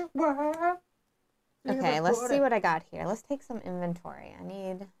 Let's get wild. Okay, let's see what I got here. Let's take some inventory. I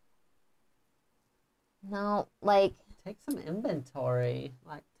need... No, like... Take some inventory.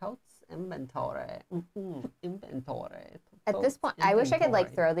 Like, totes inventory. Inventory. At this point, I wish I could,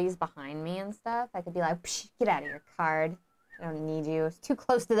 like, throw these behind me and stuff. I could be like, psh, get out of your card. I don't need you. It's too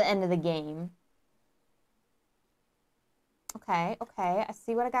close to the end of the game. Okay. I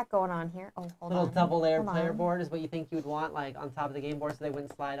see what I got going on here. Oh, hold on. Little double-layered player board is what you think you would want, like, on top of the game board so they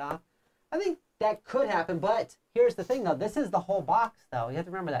wouldn't slide off. I think that could happen, but here's the thing, though. This is the whole box, though. You have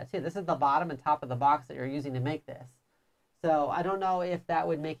to remember that, too. This is the bottom and top of the box that you're using to make this. So I don't know if that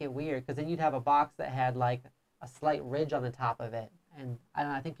would make it weird, because then you'd have a box that had, like, a slight ridge on the top of it. And I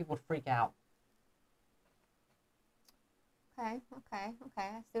don't know, I think people would freak out. Okay.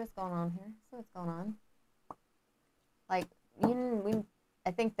 I see what's going on here. Like,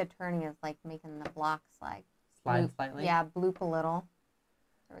 I think the turning is like making the blocks like Slide bloop. slightly. Yeah, bloop a little.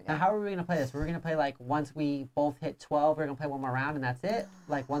 There we go. Now, how are we gonna play this? We're gonna play like once we both hit 12, we're gonna play one more round and that's it.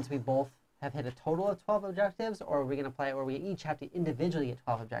 Like once we both have hit a total of 12 objectives, or are we gonna play where we each have to individually get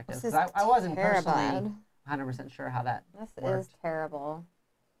 12 objectives? This is I wasn't personally terrible. 100% sure how that This worked. is terrible.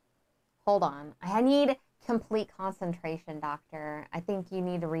 Hold on. I need complete concentration, Doctor. I think you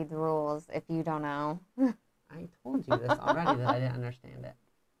need to read the rules if you don't know. I told you this already that I didn't understand it.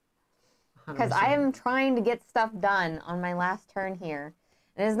 Because I am trying to get stuff done on my last turn here.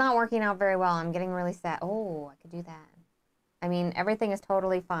 And it's not working out very well. I'm getting really sad. Oh, I could do that. I mean, everything is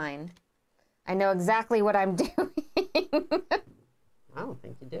totally fine. I know exactly what I'm doing. I don't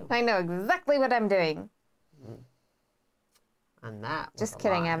think you do. I know exactly what I'm doing. And that was Just a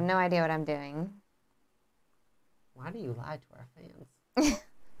kidding. lie. I have no idea what I'm doing. Why do you lie to our fans?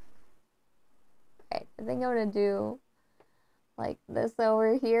 Okay, I think I'm going to do like this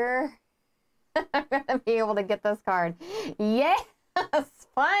over here. I'm going to be able to get this card. Yes!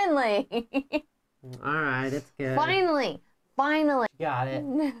 Finally! All right, it's good. Finally! Got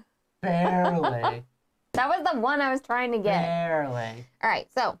it. Barely. That was the one I was trying to get. Barely. All right,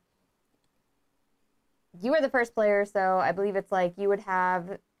 so you were the first player, so I believe it's like you would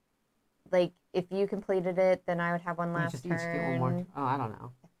have, like, if you completed it, then I would have one last Just turn. each get one more. Oh, I don't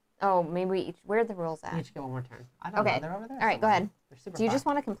know. Oh, maybe we each. Where are the rules at? Each get one more turn. I don't know. They're over there. All right, go somewhere. ahead. They're super Do you far. just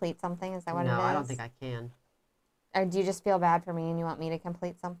want to complete something? Is that what it is? No, I don't think I can. Or do you just feel bad for me and you want me to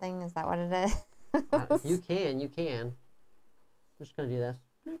complete something? Is that what it is? You can. I'm just going to do this.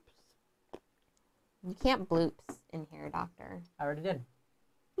 You can't bloops in here, Doctor. I already did.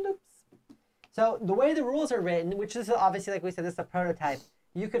 Bloops. So the way the rules are written, which is obviously, like we said, this is a prototype.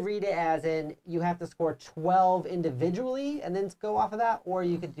 You could read it as in you have to score 12 individually and then go off of that, or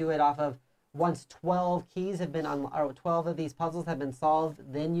you could do it off of once 12 keys have been or 12 of these puzzles have been solved,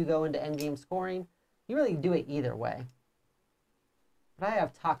 then you go into endgame scoring. You really do it either way. But I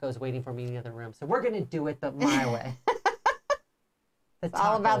have tacos waiting for me in the other room, so we're gonna do it my way. It's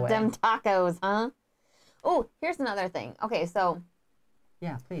all about them tacos, huh? Oh, here's another thing. Okay, so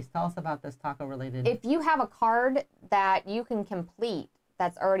yeah, please tell us about this taco related. if you have a card that you can complete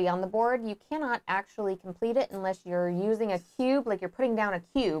that's already on the board, you cannot actually complete it unless you're using a cube, like you're putting down a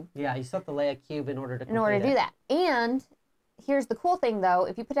cube. Yeah, you still have to lay a cube in order to complete in order to it. do that. And here's the cool thing, though.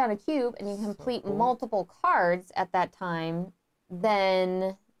 If you put down a cube and you complete multiple cards at that time,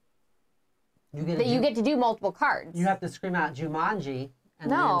 then you get to do multiple cards. You have to scream out Jumanji, and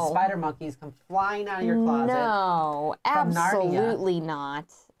then No. spider monkeys come flying out of your closet. No, from Narnia. absolutely not.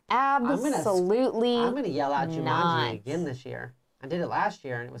 Absolutely I'm gonna yell out Jumanji not. again this year. I did it last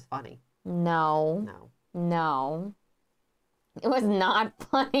year, and it was funny. No. No. No. It was not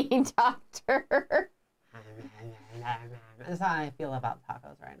funny, Doctor. That's how I feel about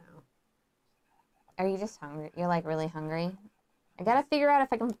tacos right now. Are you just hungry? You're like really hungry? I gotta figure out if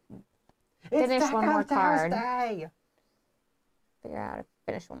I can finish It's one more Taco card. Thursday. Figure out if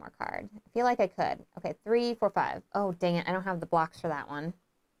I finish one more card. I feel like I could. Okay, 3, 4, 5. Oh, dang it. I don't have the blocks for that one.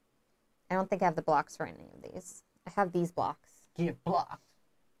 I don't think I have the blocks for any of these. I have these blocks. Get blocked.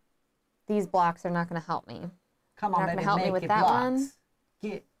 These blocks are not going to help me. Come You're on, not baby, gonna help me make with it that blocks.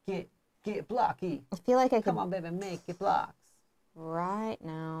 one? Get blocky. I feel like I could Come on, baby, make it blocks. right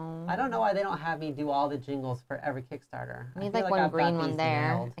now. I don't know why they don't have me do all the jingles for every Kickstarter. I need feel like one I've got green one these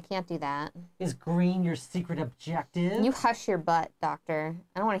there. nailed. I can't do that. Is green your secret objective? You hush your butt, Doctor.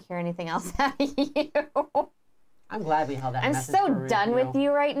 I don't want to hear anything else out of you. I'm glad we held that I'm message so for done review. with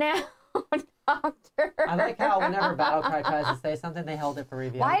you right now, Doctor. I like how whenever Battlecry tries to say something, they held it for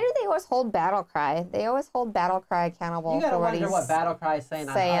review. Why do they always hold Battlecry? They always hold Battlecry accountable You gotta for what wonder he's what Battlecry is saying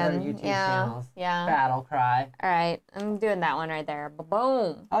on other YouTube yeah, channels. Yeah. Battlecry. All right. I'm doing that one right there.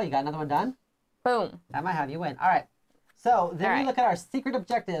 Boom. Oh, you got another one done? Boom. That might have you win. All right. So then All we right. look at our secret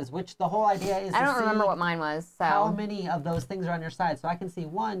objectives, which the whole idea is I to don't remember see what mine was. So. how many of those things are on your side. So I can see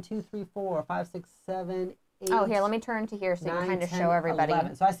 1, 2, 3, 4, 5, 6, 7, 8. Oh, here, let me turn to here so you 9, can kind of 10, show everybody.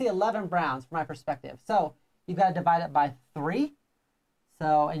 11. So I see 11 browns from my perspective. So you've got to divide it by 3.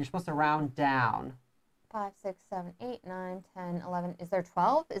 So, and you're supposed to round down. 5, 6, 7, 8, 9, 10, 11. Is there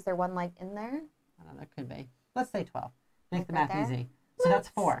 12? Is there one like in there? I don't know, there could be. Let's say 12. Make Like the right math there? easy. So that's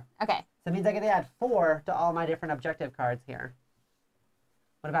 4. Okay. So that means I get to add 4 to all my different objective cards here.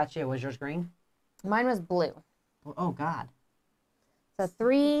 What about you? Was yours green? Mine was blue. Oh, God. So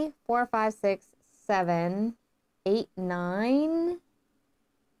 3, 4, 5, 6, 7, 8, 9.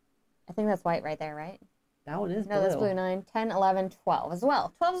 I think that's white right there, right? That one is blue. No, that's blue. 9, 10, 11, 12 as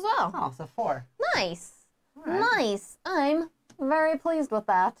well. 12 as well. Oh, so 4. Nice. All right. Nice. I'm very pleased with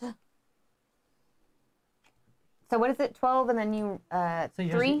that. So what is it? 12 and then you, So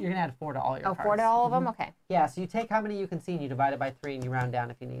you're 3? going to add 4 to all your cards. 4 to all of them? Okay. Yeah, so you take how many you can see and you divide it by 3 and you round down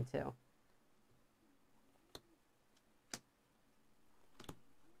if you need to.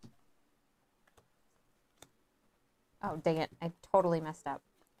 Oh, dang it. I totally messed up.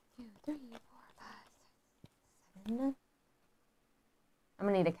 2, 3, 4, 5, 6, 7. I'm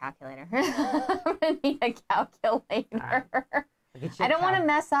going to need a calculator. I'm going to need a calculator. Right. I don't want to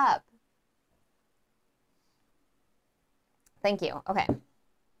mess up. Thank you. Okay.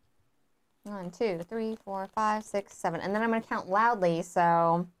 1, 2, 3, 4, 5, 6, 7. And then I'm going to count loudly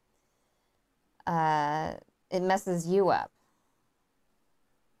so it messes you up.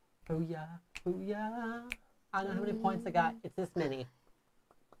 Booyah, booyah. I know how many points I got. It's this many.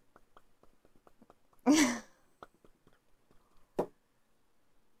 And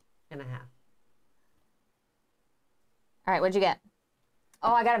a half. All right, what'd you get?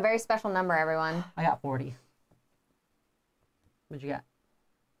 Oh, I got a very special number, everyone. I got 40. What'd you get?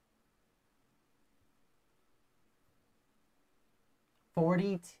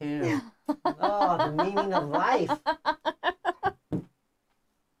 42. Oh, the meaning of life.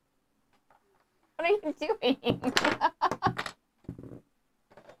 What are you doing?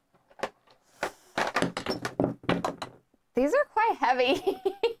 These are quite heavy.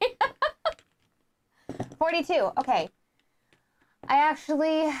 42. Okay. I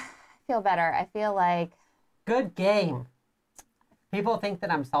actually feel better. I feel like... Good game. People think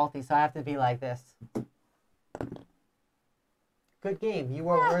that I'm salty, so I have to be like this. Good game. You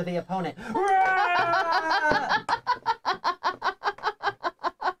were a worthy opponent. This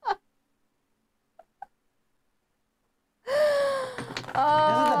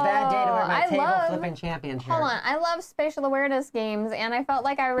is a bad day to win my table flipping championship. Hold on. I love spatial awareness games, and I felt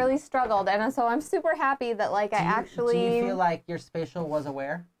like I really struggled. And so I'm super happy that, like, Do you feel like your spatial was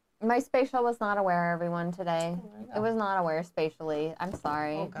aware? My spatial was not aware, everyone, today. Oh, it was not aware spatially. I'm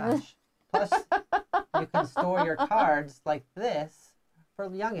sorry. Oh, gosh. Plus, you can store your cards like this for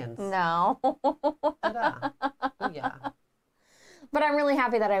youngins. No. Ta-da. Booyah. But I'm really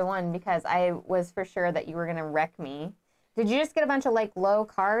happy that I won because I was for sure that you were going to wreck me. Did you just get a bunch of, like, low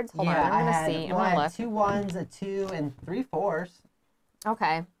cards? Hold on, I'm going to see. I had 2 1s, a 2, and 3 4s.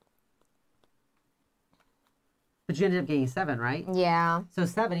 Okay. But you ended up getting 7, right? Yeah. So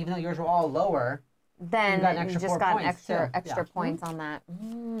 7, even though yours were all lower, then you got an extra just 4 got points, extra too. points on that.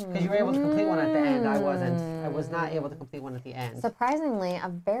 Because you were able to complete one at the end. I wasn't. I was not able to complete one at the end. Surprisingly, a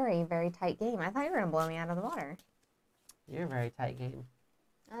very, very tight game. I thought you were going to blow me out of the water. You're a very tight game.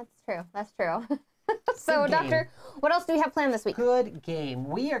 That's true. That's true. So, Good game. Doctor, what else do we have planned this week? Good game.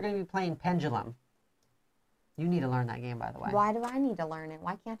 We are going to be playing Pendulum. You need to learn that game, by the way. Why do I need to learn it?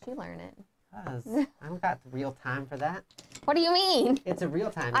 Why can't you learn it? Because I don't got the real time for that. What do you mean? It's a real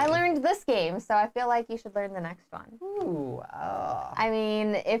time I game. learned this game, so I feel like you should learn the next one. Ooh. Oh. I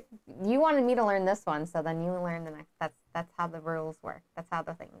mean, if you wanted me to learn this one, so then you learn the next. That's how the rules work. That's how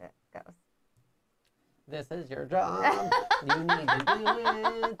the thing goes. This is your job. You need to do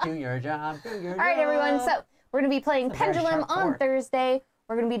it. Do your job. Do your job. All right, everyone. So we're going to be playing That's a very Pendulum sharp on board. Thursday.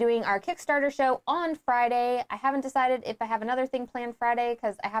 We're going to be doing our Kickstarter show on Friday. I haven't decided if I have another thing planned Friday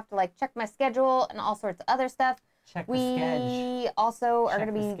because I have to, like, check my schedule and all sorts of other stuff. Check the sketch. We also are Check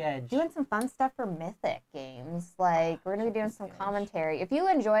going to the be sketch. doing some fun stuff for Mythic games. Like, we're going to be doing some commentary. If you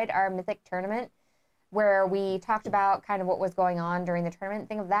enjoyed our Mythic tournament where we talked about kind of what was going on during the tournament,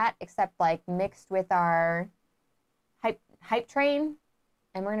 think of that, except, like, mixed with our hype train.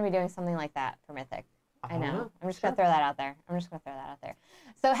 And we're going to be doing something like that for Mythic. I know. I'm just going to throw that out there.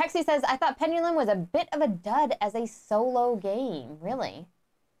 So Hexy says, I thought Pendulum was a bit of a dud as a solo game. Really?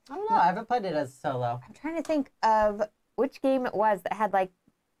 I don't know. I haven't played it as solo. I'm trying to think of which game it was that had, like,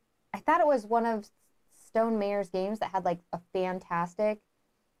 I thought it was one of Stone Mayer's games that had, like, a fantastic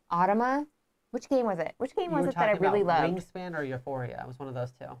Automa. Which game was it? Which game was it that I really loved? Wingspan or Euphoria? It was one of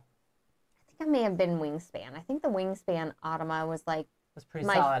those two. I think I may have been Wingspan. I think the Wingspan Automa was, like, It was pretty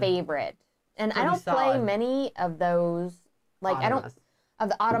my solid. favorite. And I Pretty don't play solid. many of those, like, I don't, Automas. of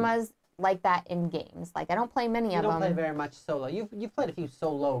the Automas like that in games. Like, I don't play many You of don't play them. very much solo. You've played a few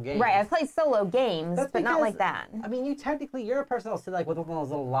solo games. Right, I've played solo games, That's but not because- like that. I mean, you're a person that'll sit like with one of those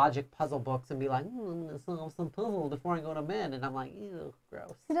little logic puzzle books and be like, I'm gonna solve some puzzle before I go to bed, and I'm like, ew,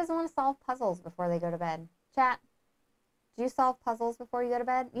 gross. Who doesn't want to solve puzzles before they go to bed? Chat, do you solve puzzles before you go to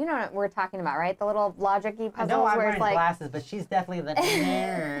bed? You know what we're talking about, right? The little logic-y I puzzles know I'm where wearing it's like, glasses, but she's definitely the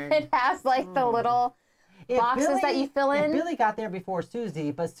nerd. it has like the little boxes that you fill in. If Billy got there before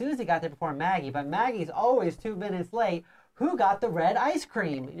Susie, but Susie got there before Maggie, but Maggie's always 2 minutes late, who got the red ice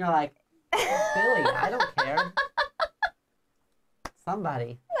cream? And you're like, Billy, I don't care.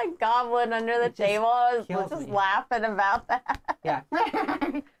 Somebody. The goblin under the table. I was just laughing about that. Yeah.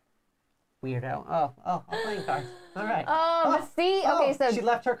 Weirdo. Oh, all playing cards. All right. But see, okay, so she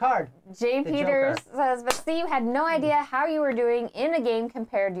left her card. Jay Peters says, but see, you had no idea how you were doing in a game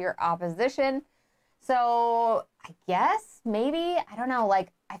compared to your opposition. So I guess maybe, I don't know,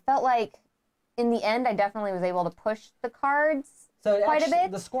 like I felt like in the end I definitely was able to push the cards quite a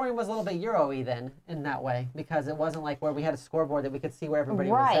bit. The scoring was a little bit Euro-y then in that way, because it wasn't like where we had a scoreboard that we could see where everybody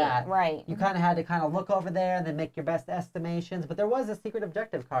was at. Right. You kind of had to kind of look over there and then make your best estimations, but there was a secret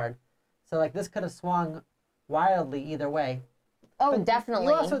objective card. So like this could have swung wildly either way. Oh, but definitely.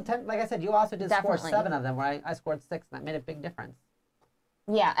 You also, like I said, you also did score 7 of them, where I scored 6, and that made a big difference.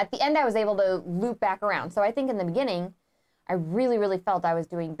 Yeah, at the end I was able to loop back around. So I think in the beginning, I really, really felt I was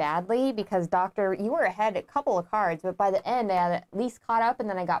doing badly because Doctor, you were ahead a couple of cards, but by the end I had at least caught up and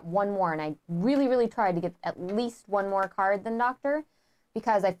then I got one more, and I really, really tried to get at least one more card than Doctor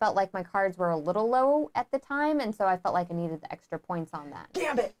because I felt like my cards were a little low at the time, and so I felt like I needed the extra points on that.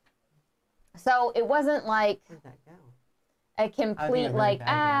 Damn it! So it wasn't like Where'd that go? a complete like,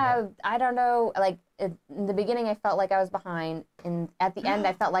 I don't know, like in the beginning I felt like I was behind, and at the end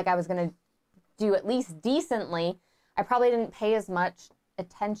I felt like I was going to do at least decently. I probably didn't pay as much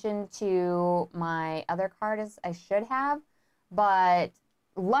attention to my other card as I should have, but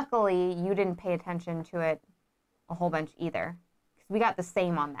luckily you didn't pay attention to it a whole bunch either. Because we got the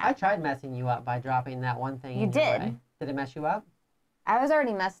same on that. I tried messing you up by dropping that one thing. You did. Did it mess you up? I was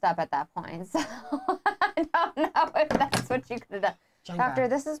already messed up at that point, so I don't know if that's what you could have done. Jenga. Doctor,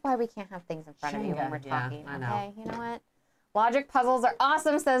 this is why we can't have things in front of you when we're talking. I know. Okay, you know what? Logic puzzles are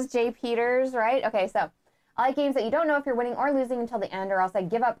awesome, says Jay Peters, right? Okay, so I like games that you don't know if you're winning or losing until the end, or else I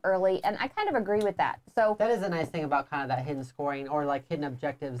give up early, and I kind of agree with that. So that is a nice thing about kind of that hidden scoring or like hidden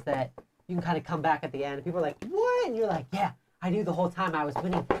objectives, that you can kind of come back at the end. People are like, what? And you're like, yeah, I knew the whole time I was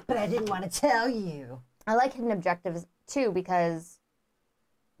winning, but I didn't want to tell you. I like hidden objectives too because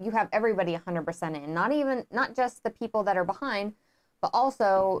you have everybody 100% in. Not just the people that are behind, but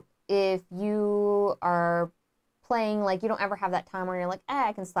also if you are playing, like you don't ever have that time where you're like,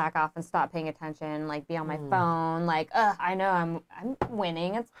 I can slack off and stop paying attention, like be on my phone, like, I know I'm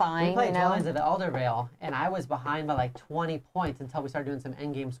winning, it's fine. We played Lines of the Elder Vale, and I was behind by like 20 points until we started doing some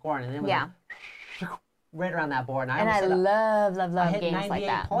endgame scoring, and then it was like, right around that board. And I love I hit games like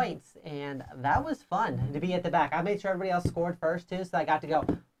that. 98 points, and that was fun to be at the back. I made sure everybody else scored first too, so I got to go.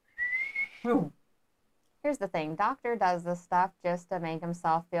 Here's the thing, Doctor does this stuff just to make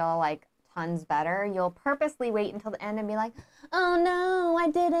himself feel like tons better. You'll purposely wait until the end and be like, oh no, I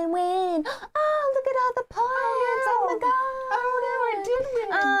didn't win. Oh, look at all the points. Oh my god. Oh no, I did win.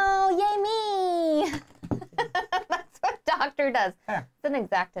 Oh, yay me. That's what Doctor does. Fair. It's an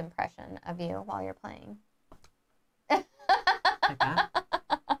exact impression of you while you're playing. Like that?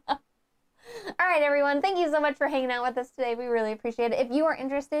 All right, everyone. Thank you so much for hanging out with us today. We really appreciate it. If you are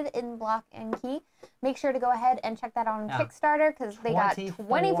interested in Block and Key, make sure to go ahead and check that out on Kickstarter because they got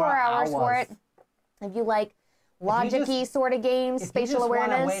 24 hours for it. If you like logic-y sort of games, spatial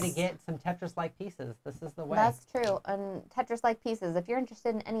awareness. If you just want a way to get some Tetris-like pieces, this is the way. That's true. And Tetris-like pieces. If you're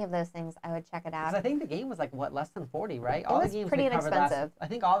interested in any of those things, I would check it out. Because I think the game was like, what, less than 40, right? It was pretty inexpensive. I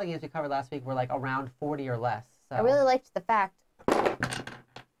think all the games we covered last week were like around 40 or less. So. I really liked the fact.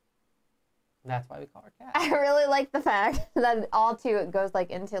 That's why we call her cat. I really like the fact that it goes like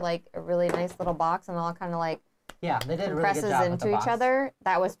into like a really nice little box and all kind of like they did a really good compresses job with into the each box. other.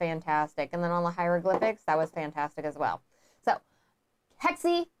 That was fantastic. And then all the hieroglyphics, that was fantastic as well. So,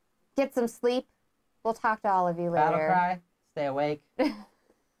 Hexy, get some sleep. We'll talk to all of you later. Battle cry, stay awake.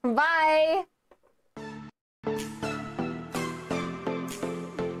 Bye.